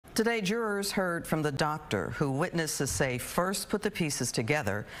Today, jurors heard from the doctor who witnesses say first put the pieces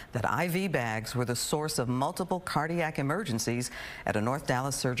together that IV bags were the source of multiple cardiac emergencies at a North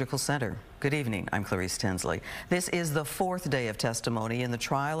Dallas surgical center. Good evening, I'm Clarice Tinsley. This is the fourth day of testimony in the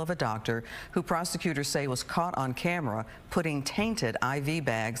trial of a doctor who prosecutors say was caught on camera putting tainted IV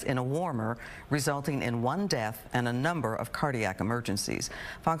bags in a warmer, resulting in one death and a number of cardiac emergencies.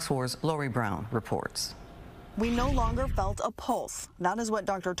 Fox 4's Lori Brown reports. We no longer felt a pulse. That is what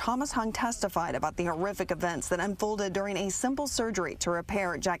Dr. Thomas Hung testified about the horrific events that unfolded during a simple surgery to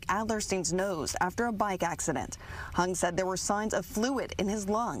repair Jack Adlerstein's nose after a bike accident. Hung said there were signs of fluid in his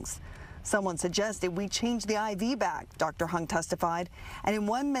lungs. Someone suggested we change the IV bag, Dr. Hung testified, and in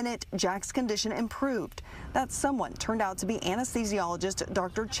 1 minute, Jack's condition improved. That someone turned out to be anesthesiologist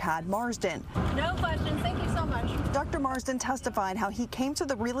Dr. Chad Marsden. No questions, thank you so much. Dr. Marsden testified how he came to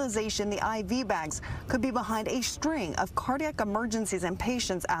the realization the IV bags could be behind a string of cardiac emergencies and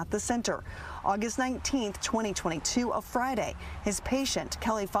patients at the center. August 19th, 2022, a Friday, his patient,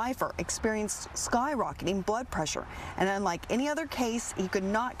 Kelly Pfeiffer, experienced skyrocketing blood pressure, and unlike any other case, he could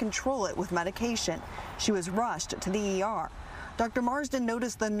not control it with medication. She was rushed to the ER. Dr. Marsden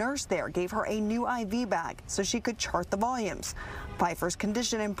noticed the nurse there gave her a new IV bag so she could chart the volumes. Pfeiffer's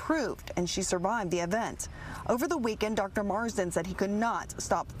condition improved and she survived the event. Over the weekend, Dr. Marsden said he could not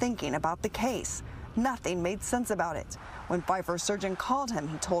stop thinking about the case. Nothing made sense about it. When Pfeiffer's surgeon called him,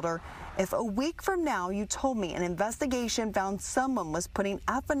 he told her, "If a week from now you told me an investigation found someone was putting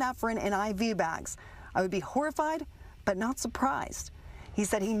epinephrine in IV bags, I would be horrified but not surprised." He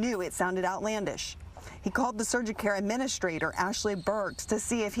said he knew it sounded outlandish. He called the Surgicare administrator, Ashley Bergs, to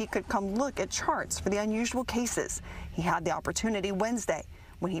see if he could come look at charts for the unusual cases. He had the opportunity Wednesday.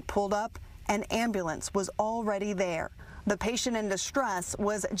 When he pulled up, an ambulance was already there. The patient in distress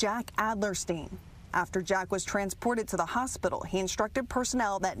was Jack Adlerstein. After Jack was transported to the hospital, he instructed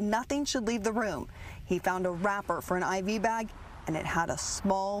personnel that nothing should leave the room. He found a wrapper for an IV bag, and it had a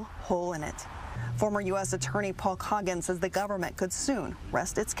small hole in it. Former U.S. Attorney Paul Coggins says the government could soon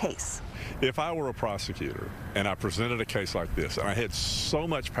rest its case. If I were a prosecutor and I presented a case like this, and I had so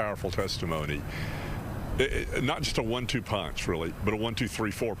much powerful testimony, not just a 1-2 punch, really, but a 1, 2,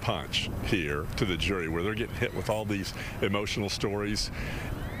 3, 4 punch here to the jury where they're getting hit with all these emotional stories,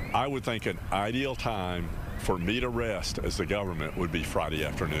 I would think an ideal time for me to rest as the government would be Friday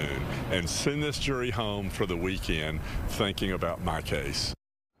afternoon and send this jury home for the weekend thinking about my case.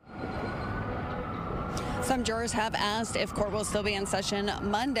 Some jurors have asked if court will still be in session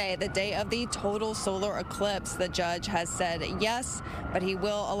Monday, the day of the total solar eclipse. The judge has said yes, but he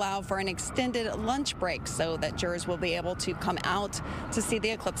will allow for an extended lunch break so that jurors will be able to come out to see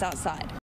the eclipse outside.